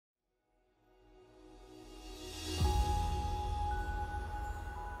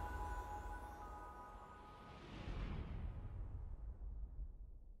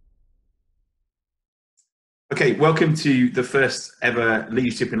Okay, welcome to the first ever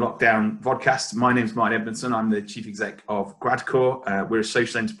Leadership in Lockdown podcast. My name is Martin Edmondson. I'm the Chief Exec of Gradcore. We're a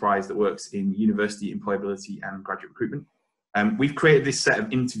social enterprise that works in university employability and graduate recruitment. We've created this set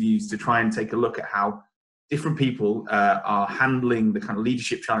of interviews to try and take a look at how different people are handling the kind of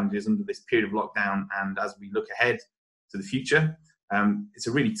leadership challenges under this period of lockdown, and as we look ahead to the future. It's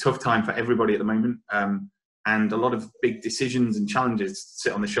a really tough time for everybody at the moment, and a lot of big decisions and challenges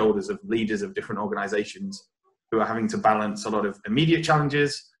sit on the shoulders of leaders of different organizations who are having to balance a lot of immediate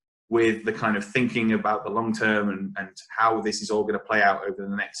challenges with the kind of thinking about the long term and how this is all going to play out over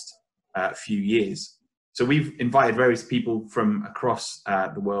the next few years. So we've invited various people from across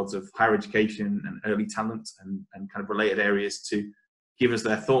the worlds of higher education and early talent and kind of related areas to give us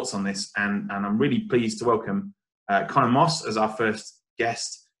their thoughts on this. And I'm really pleased to welcome Conor Moss as our first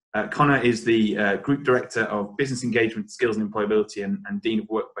guest. Conor is the Group Director of Business Engagement, Skills and Employability and Dean of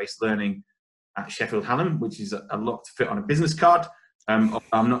Work-Based Learning at Sheffield Hallam, which is a lot to fit on a business card. I'm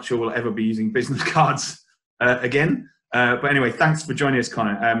not sure we'll ever be using business cards again. But anyway, thanks for joining us,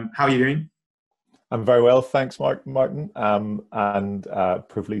 Conor. How are you doing? I'm very well, thanks, Martin, and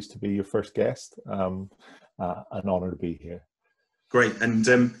privileged to be your first guest. An honour to be here. Great. And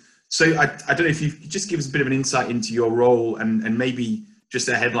so I don't know if you could just give us a bit of an insight into your role and maybe just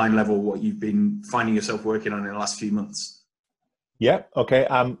at a headline level, what you've been finding yourself working on in the last few months. Yeah, okay.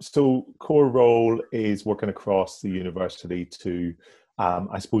 So core role is working across the university to,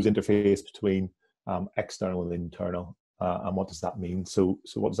 I suppose, interface between external and internal. And what does that mean? So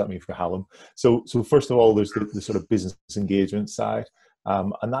what does that mean for Hallam? So first of all, there's the sort of business engagement side,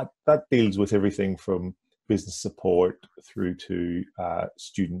 and that deals with everything from business support through to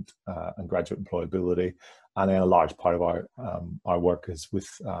student and graduate employability, and then a large part of our work is with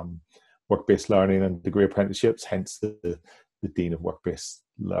work-based learning and degree apprenticeships. Hence the Dean of Work-Based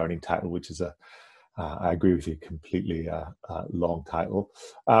Learning title, which is I agree with you completely, long title.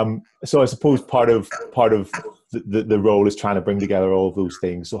 So I suppose part of the role is trying to bring together all of those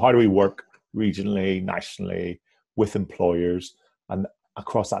things. So how do we work regionally, nationally, with employers and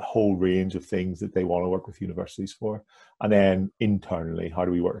across that whole range of things that they want to work with universities for? And then internally, how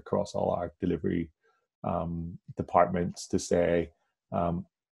do we work across all our delivery departments to say,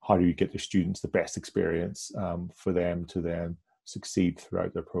 how do you get the students the best experience for them to then succeed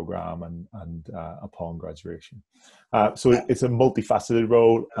throughout their program and upon graduation? So it's a multifaceted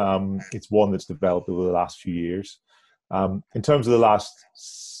role. It's one that's developed over the last few years. In terms of the last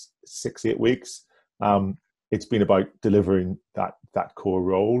 6-8 weeks, it's been about delivering that core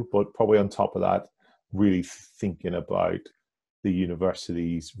role, but probably on top of that, really thinking about the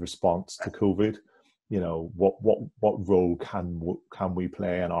university's response to COVID. You know, what role can we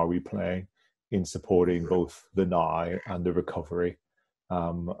play and are we playing in supporting both the now and the recovery?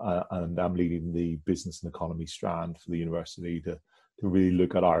 And I'm leading the business and economy strand for the university to really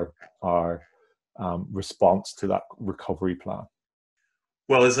look at our response to that recovery plan.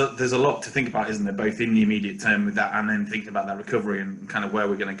 Well, there's a lot to think about, isn't there? Both in the immediate term with that, and then thinking about that recovery and kind of where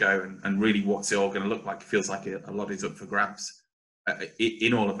we're going to go, and really what's it all going to look like. It feels like a lot is up for grabs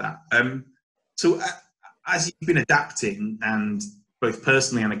in all of that. So as you've been adapting, and both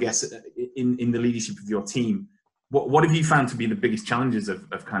personally and I guess in the leadership of your team, what have you found to be the biggest challenges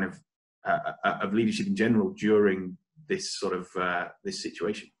of kind of leadership in general during this sort of this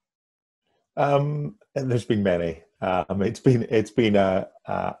situation? And there's been many. It's been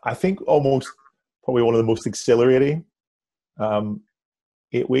I think almost probably one of the most exhilarating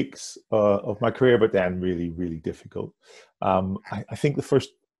 8 weeks of my career, but then really, really difficult. I think the first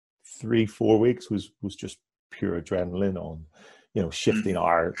 3-4 weeks was just pure adrenaline on, shifting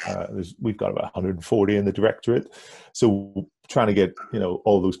our, we've got about 140 in the directorate. So trying to get,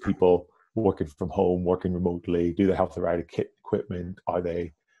 all those people working from home, working remotely, do they have the right equipment? Are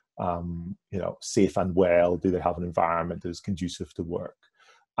they, safe and well? Do they have an environment that is conducive to work?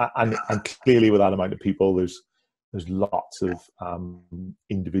 And clearly with that amount of people, there's lots of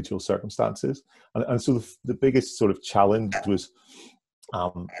individual circumstances. And so the biggest sort of challenge was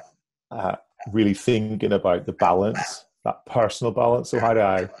really thinking about the balance, that personal balance. So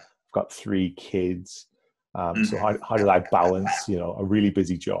I've got 3 kids. So how did I balance, a really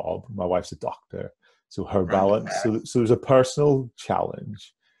busy job? My wife's a doctor, so her balance. So there's a personal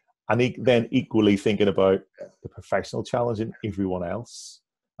challenge. And then equally thinking about the professional challenge in everyone else,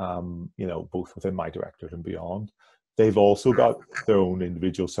 both within my directorate and beyond. They've also got their own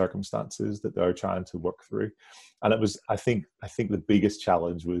individual circumstances that they're trying to work through. And it was, I think the biggest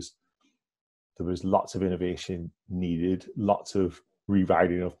challenge was there was lots of innovation needed, lots of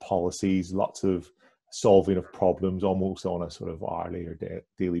rewriting of policies, lots of solving of problems almost on a sort of hourly or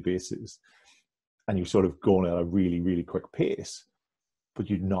daily basis. and you're sort of going at a really, really quick pace, but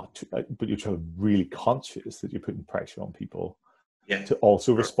you're not, but you're sort of really conscious that you're putting pressure on people to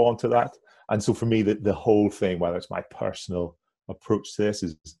also respond to that. And so for me, the whole thing, whether it's my personal approach to this,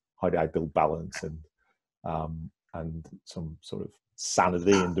 is how do I build balance and some sort of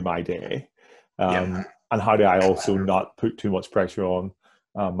sanity into my day, and how do I also not put too much pressure on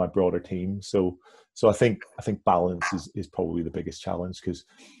my broader team. So I think balance is probably the biggest challenge, because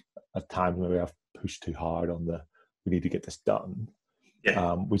at times maybe I've pushed too hard on we need to get this done,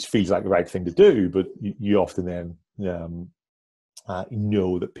 which feels like the right thing to do, but you often then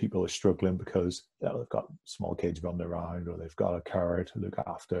know that people are struggling because they've got small kids running around, or they've got a carer to look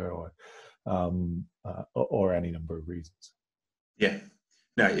after, or any number of reasons. Yeah,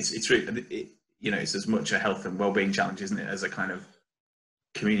 no, it's really, it's as much a health and well-being challenge, isn't it, as a kind of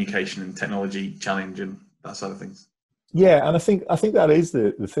communication and technology challenge and that sort of things. Yeah, and I think that is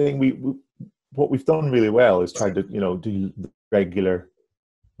the thing. What we've done really well is try to do regular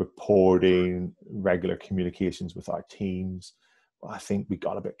reporting, regular communications with our teams. I think we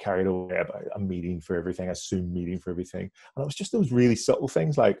got a bit carried away about a meeting for everything, a Zoom meeting for everything, and it was just those really subtle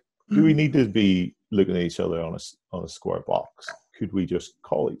things like, do we need to be looking at each other on a square box? Could we just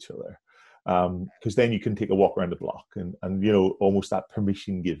call each other? Because then you can take a walk around the block and almost that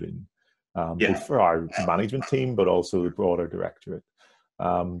permission giving, both for our management team but also the broader directorate.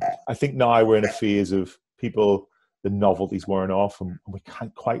 I think now we're in a phase of people, the novelty's wearing off, and we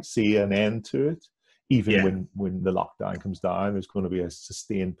can't quite see an end to it. Even when the lockdown comes down, there's going to be a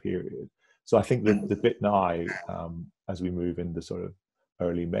sustained period. So I think that the bit now, as we move into sort of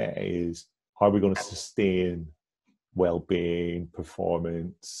early May, is how are we going to sustain well-being,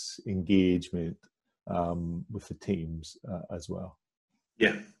 performance, engagement with the teams as well.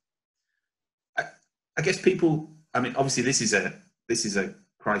 Yeah, I guess people. I mean, obviously, this is a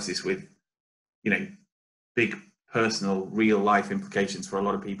crisis with big personal, real life implications for a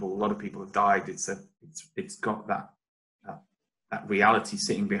lot of people. A lot of people have died. It's got that reality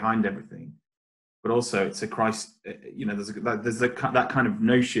sitting behind everything, but also it's a crisis. There's that kind of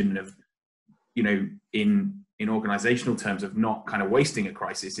notion of in organizational terms of not kind of wasting a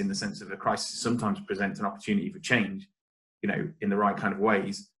crisis, in the sense of a crisis sometimes presents an opportunity for change, in the right kind of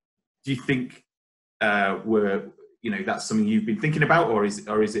ways. Do you think that's something you've been thinking about, or is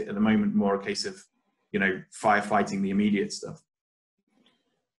it at the moment more a case of firefighting the immediate stuff?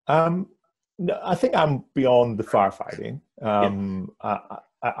 No, I think I'm beyond the firefighting.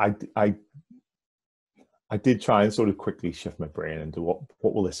 I did try and sort of quickly shift my brain into what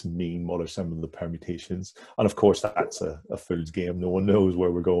will this mean? What are some of the permutations? And of course, that's a fool's game. No one knows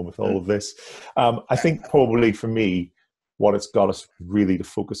where we're going with all of this. I think probably for me, what it's got us really to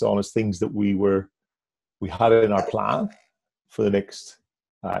focus on is things that we had in our plan for the next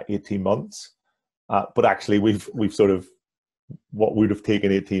 18 months. But actually, we've sort of, what would have taken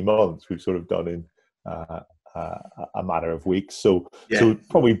 18 months, we've sort of done in a matter of weeks. So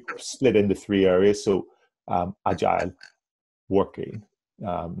probably split into 3 areas. So agile working.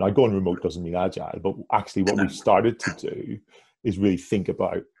 Now going remote doesn't mean agile, but actually what we've started to do is really think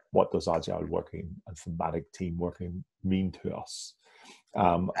about what does agile working and thematic team working mean to us,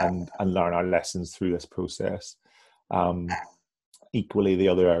 and learn our lessons through this process. Equally, the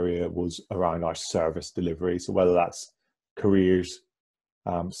other area was around our service delivery. So whether that's careers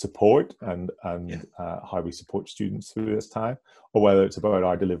support and how we support students through this time, or whether it's about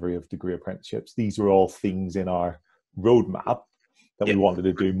our delivery of degree apprenticeships, these were all things in our roadmap that we wanted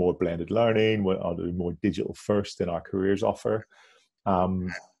to do more blended learning, we wanted to do more digital first in our careers offer.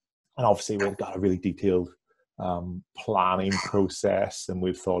 And obviously we've got a really detailed planning process, and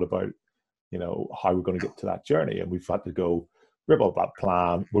we've thought about, how we're going to get to that journey, and we've had to go rip up that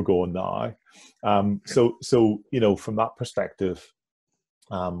plan. We're going now. So from that perspective,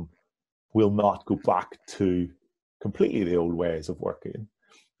 we'll not go back to completely the old ways of working.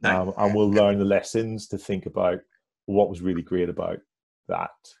 And we'll learn the lessons to think about what was really great about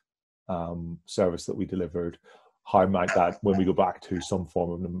that service that we delivered. How might that, when we go back to some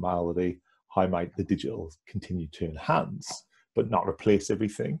form of normality, how might the digital continue to enhance but not replace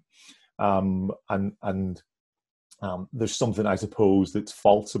everything? There's something, I suppose, that's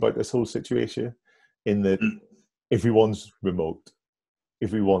false about this whole situation, in that everyone's remote,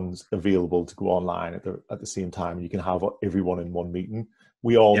 everyone's available to go online at the same time. You can have everyone in one meeting.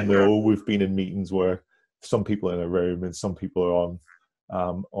 We all know we've been in meetings where some people are in a room and some people are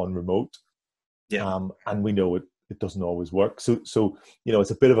on remote. And we know it doesn't always work. So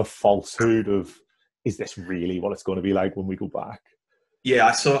it's a bit of a falsehood of, is this really what it's going to be like when we go back? Yeah,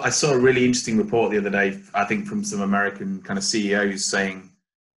 I saw a really interesting report the other day, I think from some American kind of CEOs, saying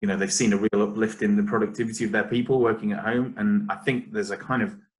you know, they've seen a real uplift in the productivity of their people working at home. And I think there's a kind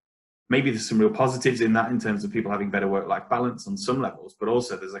of, maybe there's some real positives in that in terms of people having better work-life balance on some levels, but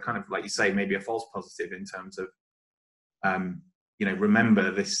also there's a kind of, like you say, maybe a false positive in terms of, you know,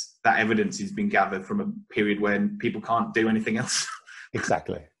 remember that evidence has been gathered from a period when people can't do anything else.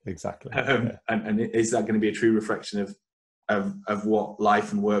 Exactly. Yeah. And is that going to be a true reflection of what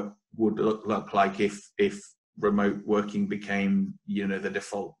life and work would look like if remote working became, you know, the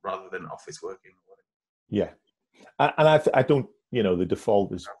default rather than office working? Yeah. And I don't, you know, the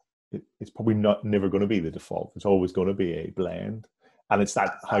default is, it's probably never going to be the default. It's always going to be a blend. And it's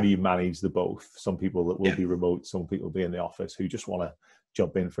that, how do you manage the both? Some people that will be remote, some people will be in the office who just want to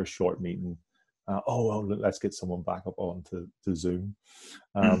jump in for a short meeting. Well, let's get someone back up onto Zoom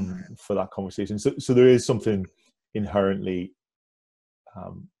for that conversation. So there is something inherently,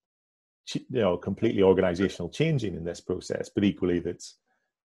 you know, completely organizational changing in this process, but equally that's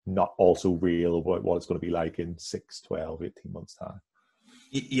not also real about what it's going to be like in 6, 12, 18 months time.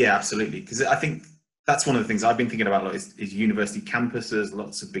 Yeah, absolutely. Because I think that's one of the things I've been thinking about a lot is university campuses,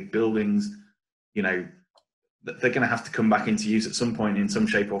 lots of big buildings, you know, they're going to have to come back into use at some point in some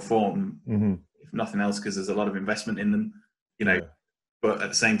shape or form, if nothing else, because there's a lot of investment in them, you know, but at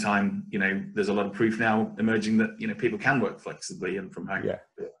the same time, you know, there's a lot of proof now emerging that, you know, people can work flexibly and from home. Yeah.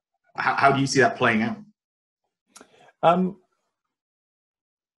 How do you see that playing out?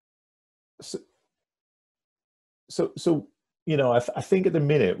 So you know, I think at the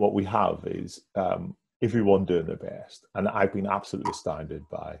minute what we have is everyone doing their best, and I've been absolutely astounded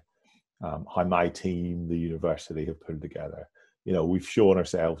by how my team, the university, have put it together. You know, we've shown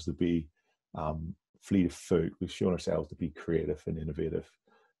ourselves to be fleet of foot. We've shown ourselves to be creative and innovative,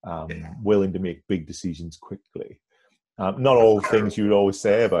 willing to make big decisions quickly. Not all the things you would always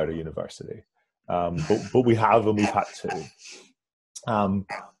say about a university, but we have, and we've had to.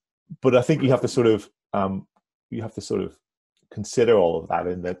 But I think you have to sort of consider all of that,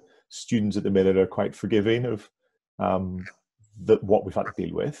 in that students at the minute are quite forgiving of what we've had to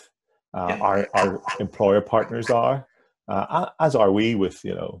deal with. Our employer partners are, as are we with,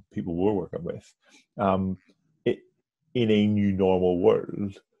 you know, people we're working with. In a new normal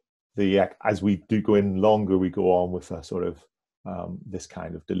world, as we do go in longer, we go on with a sort of this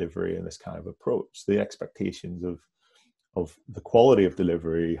kind of delivery and this kind of approach. The expectations of the quality of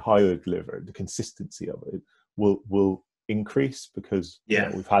delivery, how they're delivered, the consistency of it will increase, because you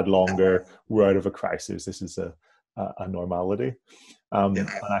know, we've had longer, we're out of a crisis, this is a normality. And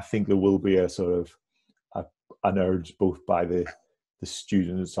I think there will be a sort of an urge both by the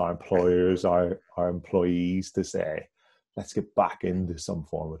students, our employers, our employees to say, let's get back into some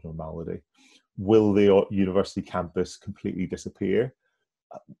form of normality. Will the university campus completely disappear?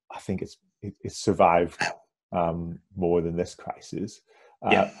 I think it's survived more than this crisis.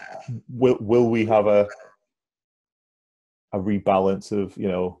 Will we have a rebalance of, you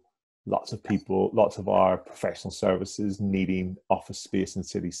know, lots of people, lots of our professional services needing office space in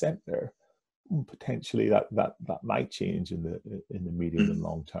city centre? Potentially that might change in the medium and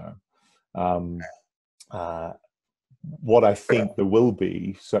long term. What I think there will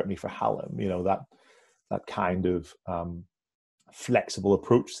be, certainly for Hallam, you know, that kind of flexible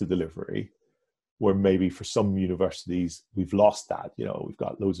approach to delivery, where maybe for some universities we've lost that. You know, we've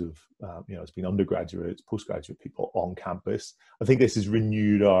got loads of you know, it's been undergraduates, postgraduate people on campus. I think this has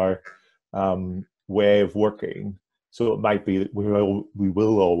renewed our way of working. So it might be that we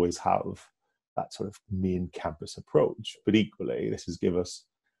will always have that sort of main campus approach, but equally this has given us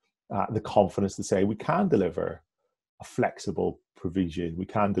the confidence to say we can deliver a flexible provision, we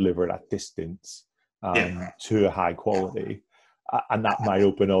can deliver it at distance to a high quality, and that might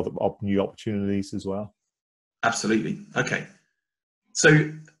open up new opportunities as well. Absolutely. Okay. So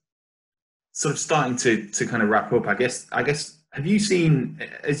sort of starting to kind of wrap up, I guess, have you seen,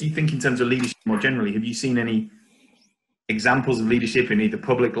 as you think in terms of leadership more generally, have you seen any examples of leadership in either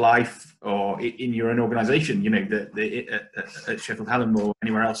public life or in your own organisation, you know, at Sheffield Hallam or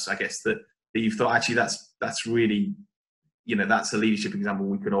anywhere else, I guess, that you've thought, actually, that's really, you know, that's a leadership example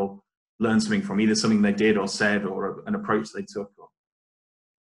we could all learn something from, either something they did or said or an approach they took?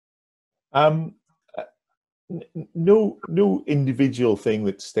 No individual thing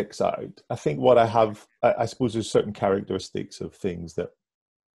that sticks out. I think what I suppose there's certain characteristics of things that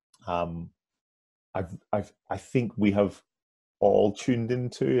I think we have all tuned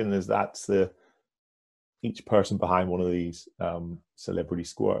into, and that's each person behind one of these celebrity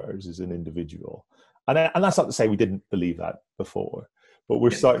squares is an individual, and that's not to say we didn't believe that before, but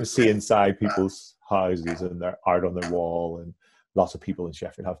we're starting to see inside people's houses and their art on their wall, and lots of people in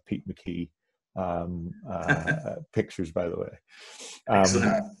Sheffield have Pete McKee pictures, by the way.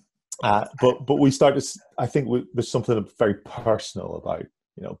 Excellent. But we start to, I think there's something very personal about,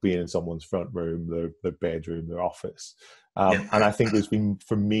 you know, being in someone's front room, their bedroom, their office. And I think there's been,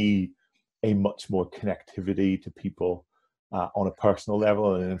 for me, a much more connectivity to people on a personal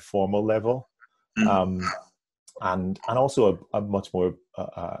level and an informal level. And also a much more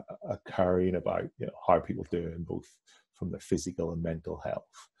a caring about, you know, how people are doing, both from their physical and mental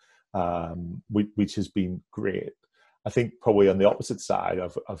health, which has been great. I think probably on the opposite side,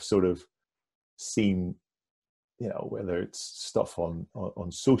 I've sort of seen, you know, whether it's stuff on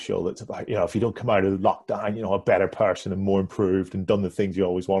social that's about, you know, if you don't come out of the lockdown, you know, a better person and more improved and done the things you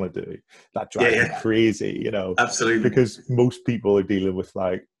always want to do, that drives me crazy, you know. Absolutely. Because most people are dealing with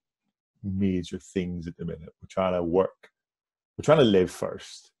like major things at the minute. We're trying to work, we're trying to live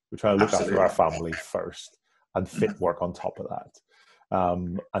first, we're trying to look after our family first, and fit work on top of that.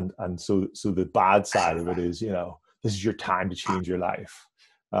 And so the bad side of it is, you know, this is your time to change your life.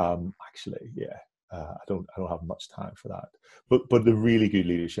 Actually, I don't have much time for that. But the really good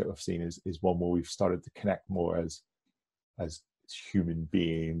leadership I've seen is one where we've started to connect more as human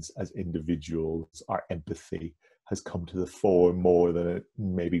beings, as individuals. Our empathy has come to the fore more than it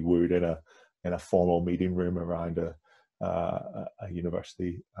maybe would in a formal meeting room around a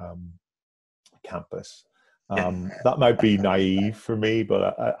university campus. That might be naive for me,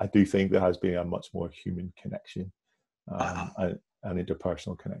 but I do think there has been a much more human connection, an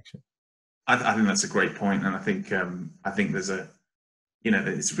interpersonal connection. I think that's a great point, and I think there's a, you know,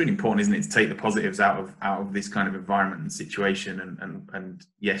 it's really important, isn't it, to take the positives out of this kind of environment and situation, and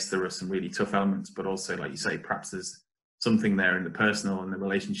yes, there are some really tough elements, but also, like you say, perhaps there's something there in the personal and the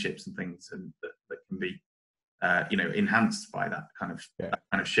relationships and things, and that can be, you know, enhanced by that kind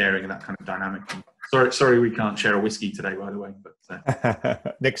of sharing and that kind of dynamic. And sorry, we can't share a whiskey today, by the way,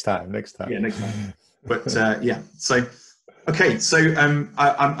 but next time. Yeah, next time. But yeah, so. Okay, so I'm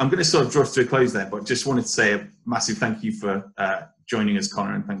going to sort of draw us to a close there, but just wanted to say a massive thank you for joining us,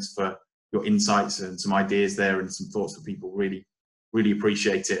 Conor, and thanks for your insights and some ideas there and some thoughts for people. Really, really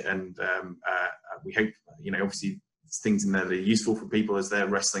appreciate it, and we hope, you know, obviously there's things in there that are useful for people as they're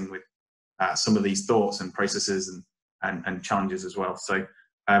wrestling with some of these thoughts and processes and challenges as well. So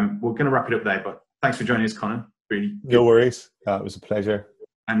we're going to wrap it up there, but thanks for joining us, Conor. Really good. No worries. It was a pleasure.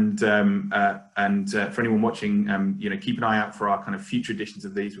 And for anyone watching, you know, keep an eye out for our kind of future editions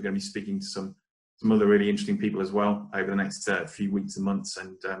of these. We're going to be speaking to some other really interesting people as well over the next few weeks and months.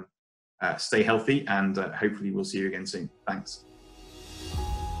 And stay healthy, and hopefully we'll see you again soon. Thanks.